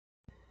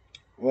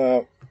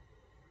Well,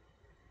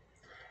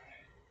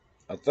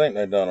 I think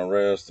they done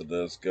arrested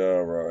this guy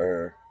right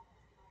here,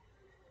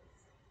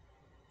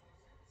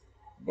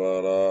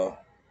 but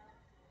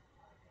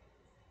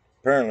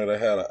apparently they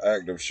had an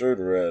active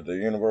shooter at the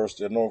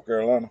University of North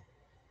Carolina.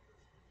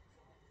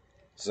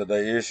 Said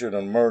they issued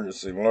an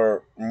emergency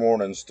alert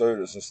warning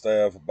students and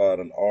staff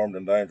about an armed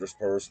and dangerous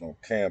person on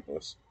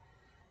campus.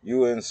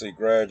 UNC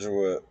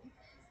graduate,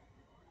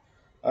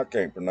 I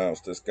can't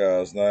pronounce this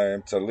guy's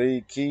name,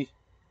 Tailei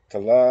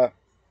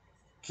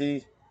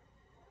Key,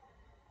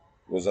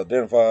 was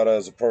identified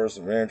as a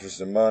person of interest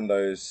in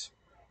Monday's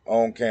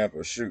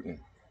on-campus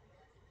shooting,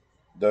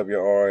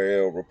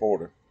 WRAL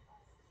reported.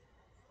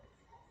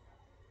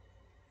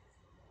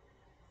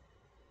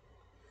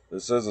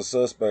 It says a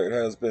suspect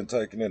has been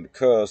taken into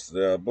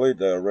custody. I believe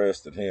they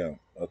arrested him.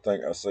 I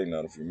think I seen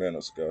that a few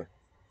minutes ago. It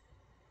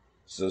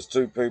says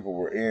two people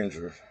were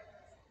injured.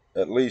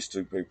 At least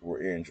two people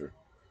were injured.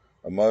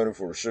 A motive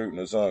for the shooting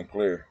is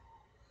unclear.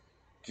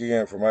 Key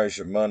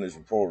information: Monday's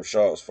report of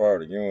shots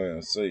fired at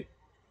UNC.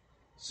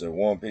 So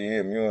 1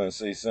 p.m. UNC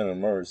sent an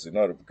emergency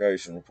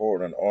notification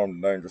reporting an armed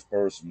and dangerous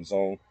person was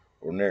on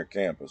or near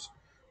campus.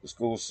 The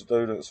school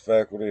students,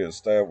 faculty, and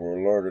staff were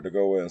alerted to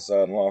go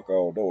inside and lock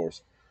all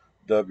doors.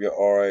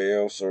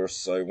 WRAL sources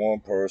say one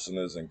person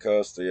is in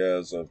custody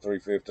as of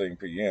 3:15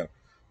 p.m.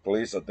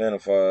 Police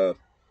identified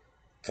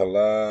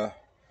Tailei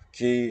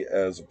Key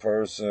as a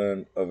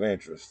person of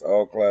interest.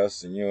 All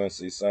classes and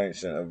UNC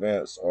sanctioned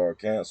events are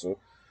canceled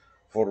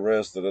for the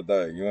rest of the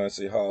day.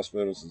 UNC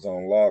hospitals is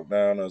on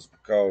lockdown as a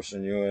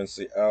precaution.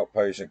 UNC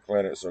outpatient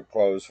clinics are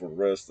closed for the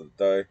rest of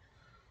the day.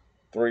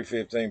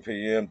 3:15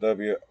 p.m.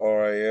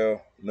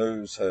 WRAL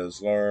News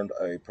has learned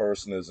a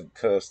person is in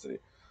custody.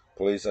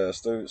 Police asked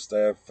students,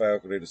 staff, and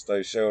faculty to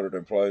stay sheltered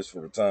in place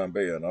for the time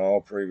being.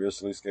 All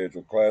previously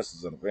scheduled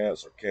classes and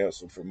events are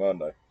canceled for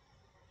Monday.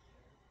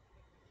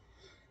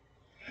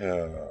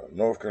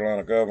 North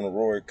Carolina Governor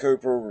Roy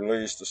Cooper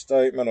released a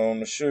statement on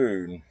the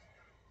shooting.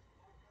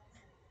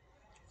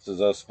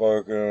 Says I've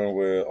spoken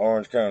with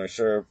Orange County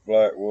Sheriff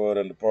Blackwood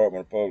and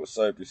Department of Public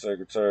Safety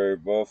Secretary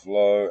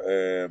Buffalo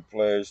and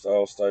pledged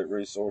all state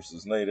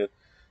resources needed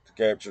to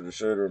capture the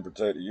shooter and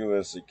protect the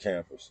UNC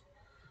campus.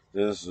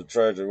 This is a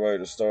tragic way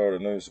to start a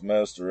new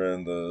semester,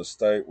 and the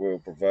state will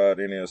provide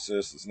any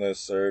assistance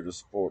necessary to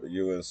support the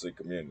UNC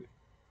community.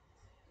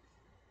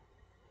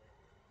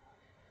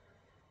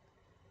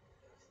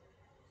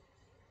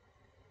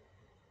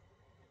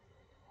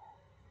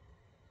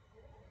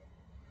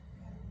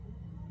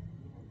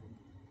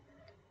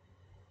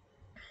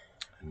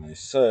 And they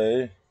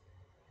say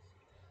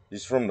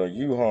he's from the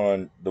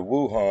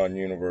Wuhan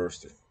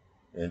University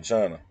in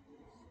China.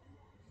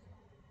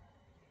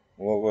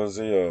 What was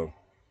he, a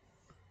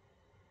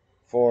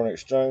foreign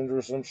exchange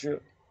or some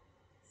shit?